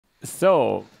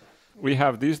So we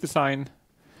have this design.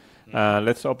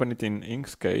 Let's open it in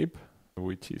Inkscape,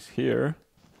 which is here.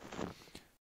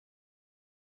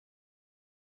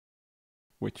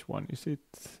 Which one is it?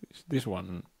 It's this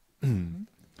one.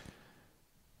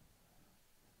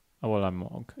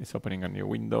 Well, it's opening a new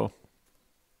window.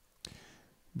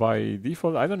 By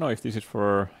default, I don't know if this is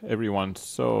for everyone,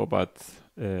 but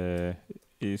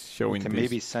is showing we can this.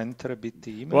 Maybe center a bit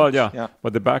the image. Well, yeah.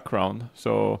 But the background.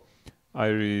 So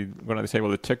I'm gonna disable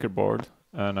the checkerboard,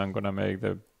 and I'm gonna make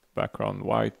the background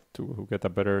white to get a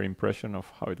better impression of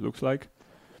how it looks like.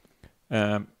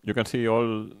 You can see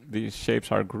all these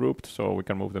shapes are grouped, so we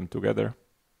can move them together.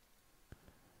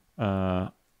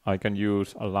 I can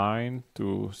use align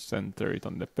to center it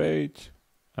on the page,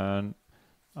 and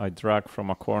I drag from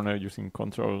a corner using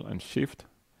Control and Shift.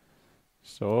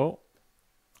 So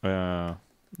there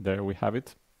we have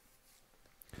it.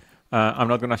 I'm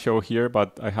not going to show here,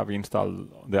 but I have installed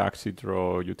the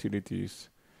AxiDraw utilities.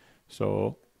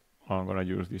 So I'm going to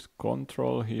use this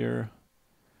control here.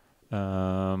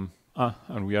 And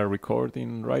we are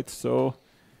recording, right? So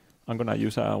I'm going to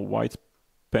use a white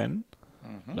pen,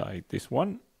 like this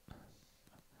one.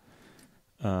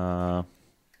 And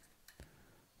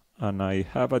I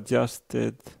have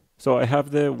adjusted. So I have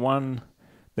the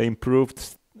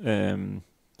improved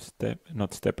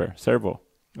servo.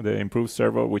 The improved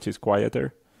servo, which is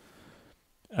quieter.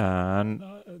 And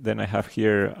then I have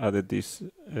here added this,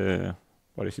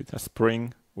 what is it? A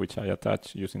spring, which I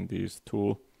attach using this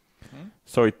tool.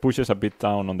 So it pushes a bit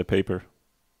down on the paper.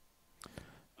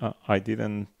 I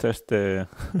didn't test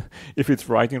if it's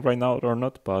writing right now or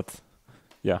not, but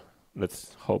yeah,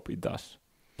 let's hope it does.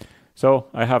 So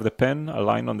I have the pen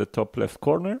aligned on the top left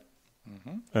corner.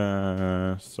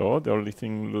 So the only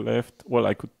thing left, well,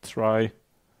 I could try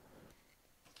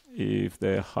if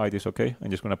the height is okay.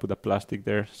 I'm just going to put a plastic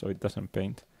there so it doesn't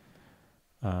paint.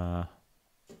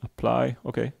 Apply,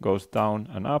 okay, goes down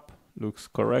and up, looks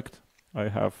correct. I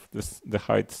have the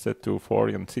height set to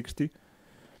 40 and 60.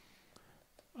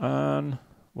 And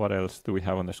what else do we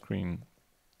have on the screen?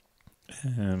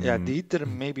 Yeah, the header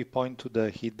maybe point to the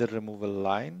header removal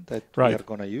line that we are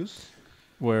going to use.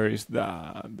 Where is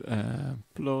that?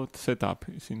 Plot setup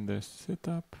is in the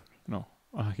setup. No,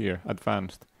 here,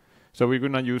 advanced. So we're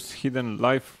going to use hidden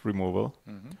live removal.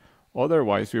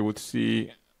 Otherwise, we would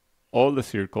see all the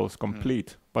circles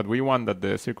complete. But we want that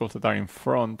the circles that are in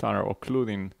front are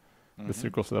occluding the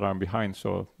circles that are behind.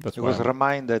 So that's why. Because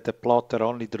remind that the plotter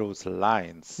only draws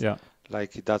lines. Yeah.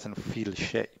 Like it doesn't fill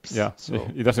shapes. Yeah, so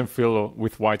it doesn't fill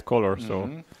with white color.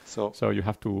 So you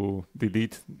have to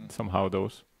delete somehow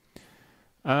those.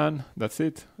 And that's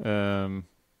it.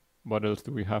 What else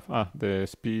do we have? The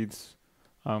speeds.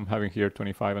 I'm having here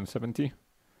 25 and 70.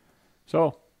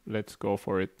 So let's go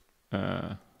for it.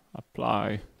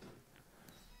 Apply.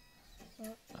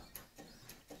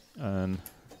 And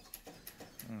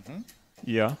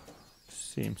yeah,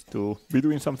 seems to be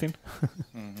doing something.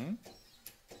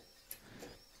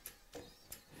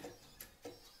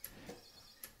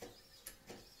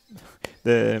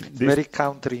 It's very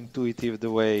counterintuitive the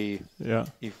way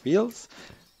it feels.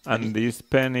 And this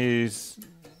pen is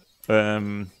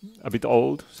a bit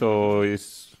old, so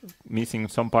it's missing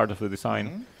some part of the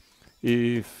design.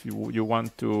 If you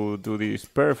want to do this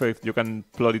perfect, you can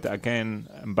plot it again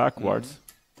and backwards.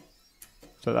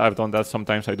 So I've done that.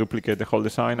 Sometimes I duplicate the whole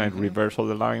design, I reverse all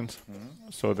the lines,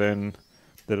 so then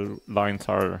the lines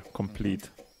are complete.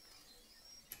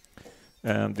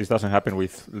 And this doesn't happen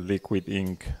with liquid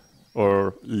ink.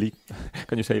 Or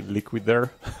can you say liquid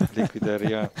there? Liquid there,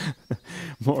 yeah.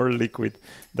 More liquid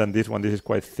than this one. This is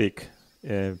quite thick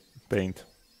paint.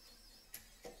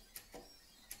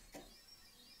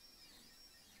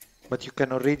 But you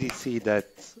can already see that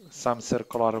some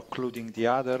circles are occluding the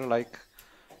other, like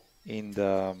in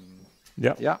the...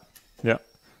 Yeah.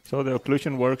 So the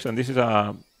occlusion works, and this is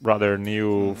a rather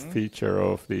new feature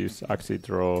of this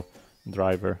AxiDraw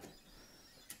driver.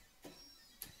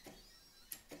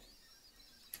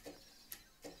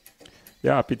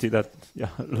 Yeah, pity that a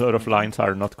lot of lines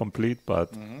are not complete,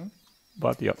 but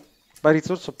yeah. But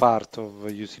it's also part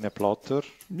of using a plotter.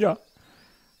 Yeah.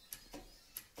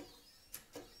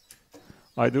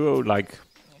 I do like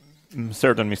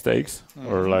certain mistakes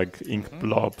or like ink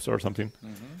blobs or something.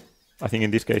 I think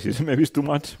in this case maybe it's too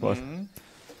much, but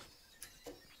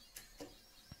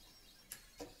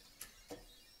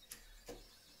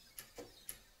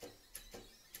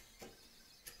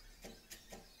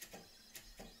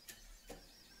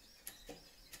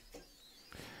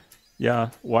yeah,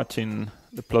 watching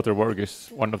the plotter work is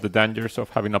one of the dangers of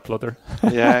having a plotter.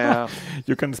 Yeah.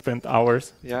 You can spend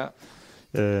hours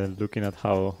looking at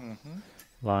how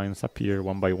lines appear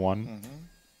one by one. Mm-hmm.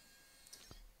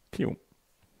 Pew.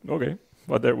 Okay,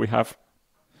 but there we have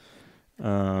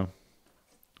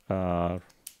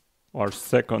our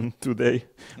second today.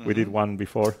 We did one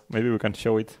before. Maybe we can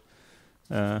show it.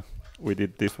 We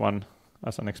did this one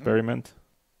as an experiment.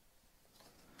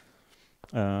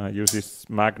 Use these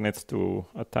magnets to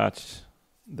attach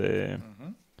the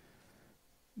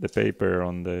paper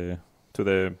on to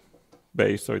the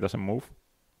base so it doesn't move.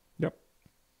 Yep.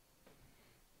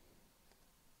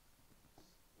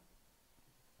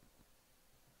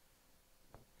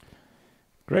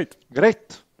 Great.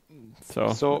 Great.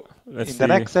 So in the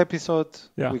next episode,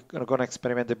 we're going to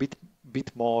experiment a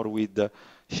bit more with the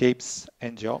shapes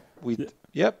and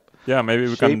maybe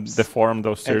we can deform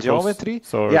those circles geometry.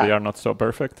 So they are not so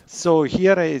perfect. So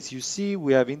here, as you see,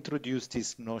 we have introduced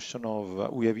this notion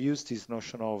of used this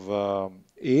notion of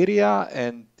area,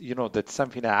 and that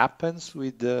something happens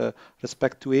with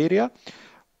respect to area.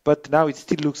 But now it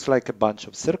still looks like a bunch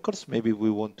of circles. Maybe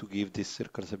we want to give these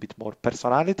circles a bit more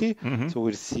personality. So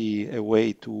we'll see a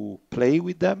way to play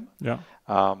with them,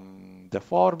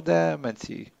 deform them, and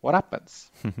see what happens.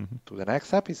 To the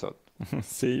next episode.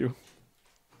 See you.